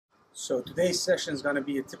So today's session is going to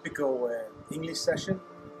be a typical English session.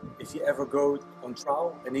 If you ever go on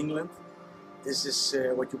trial in England, this is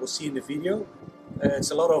what you will see in the video. It's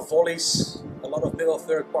a lot of volleys, a lot of middle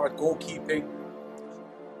third part goalkeeping.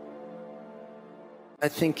 I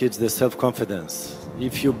think it's the self-confidence.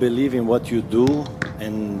 If you believe in what you do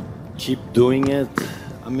and keep doing it.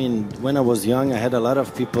 I mean, when I was young, I had a lot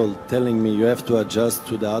of people telling me you have to adjust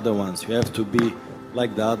to the other ones. You have to be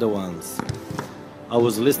like the other ones. I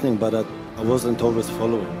was listening, but I wasn't always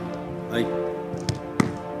following. I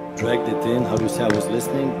dragged it in, how do you say, I was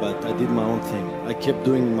listening, but I did my own thing. I kept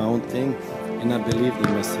doing my own thing, and I believed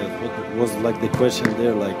in myself. What was like the question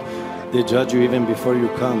there, like, they judge you even before you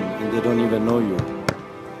come, and they don't even know you.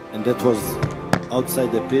 And that was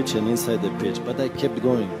outside the pitch and inside the pitch, but I kept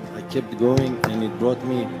going. I kept going, and it brought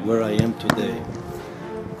me where I am today.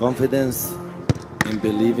 Confidence and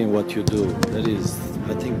believing what you do. That is,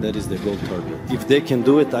 I think that is the goal target. If they can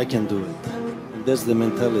do it, I can do it. And that's the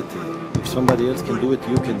mentality. If somebody else can do it,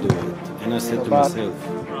 you can do it. And I said to myself,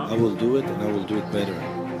 I will do it and I will do it better.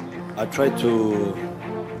 I try to,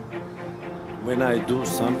 when I do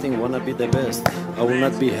something, want to be the best. I will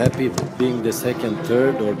not be happy being the second,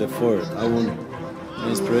 third, or the fourth. My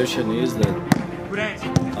inspiration is that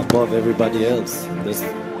above everybody else. That's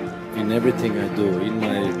in everything I do, in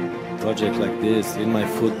my project like this, in my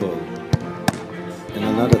football. And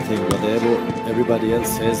another thing, whatever everybody else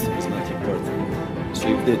says is not important. So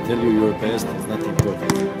if they tell you you're best, it's not important.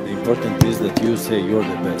 The important is that you say you're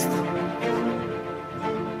the best.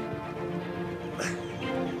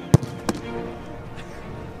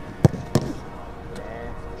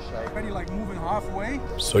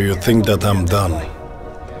 So you think that I'm done?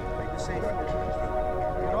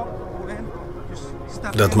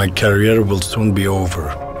 That my career will soon be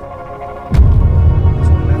over?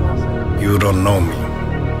 You don't know me.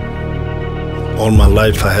 All my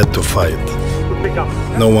life I had to fight.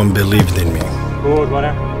 No one believed in me.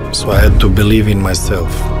 So I had to believe in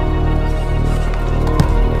myself.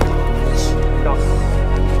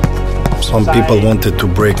 Some people wanted to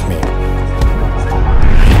break me,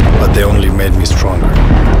 but they only made me stronger.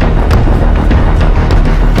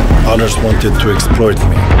 Others wanted to exploit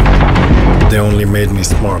me. They only made me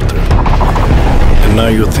smarter. And now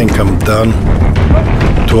you think I'm done?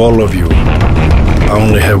 To all of you, I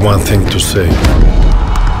only have one thing to say.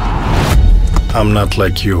 I'm not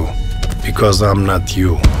like you, because I'm not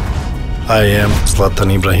you. I am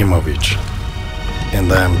Zlatan Ibrahimovic,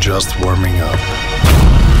 and I am just warming up.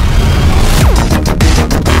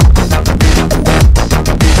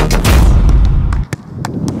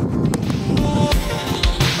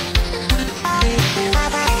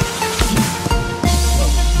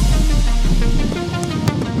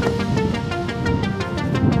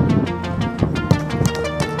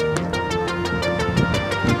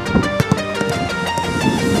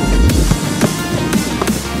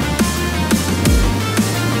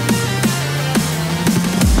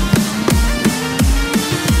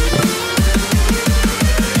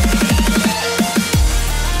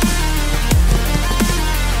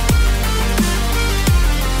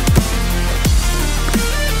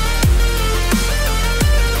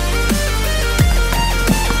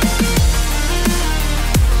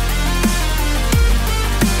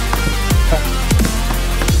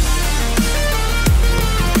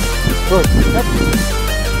 Good.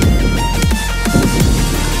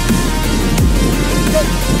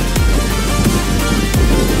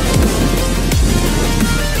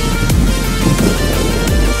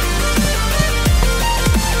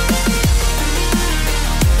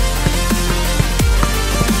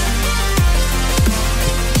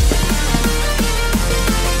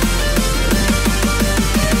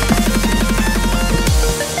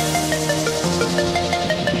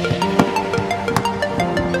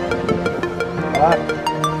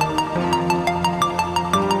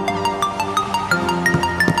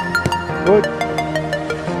 Good.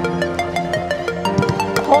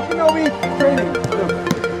 Talking over training.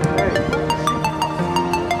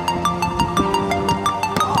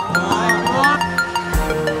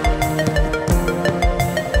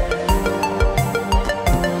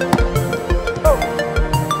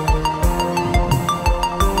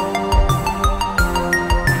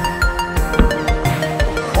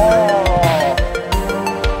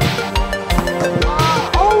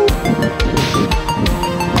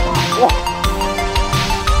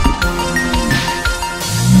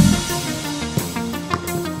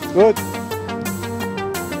 Good.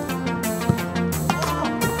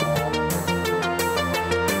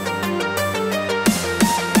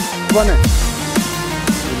 Wanne.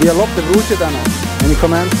 Vi har loppet bruket ennå. Any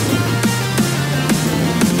comments?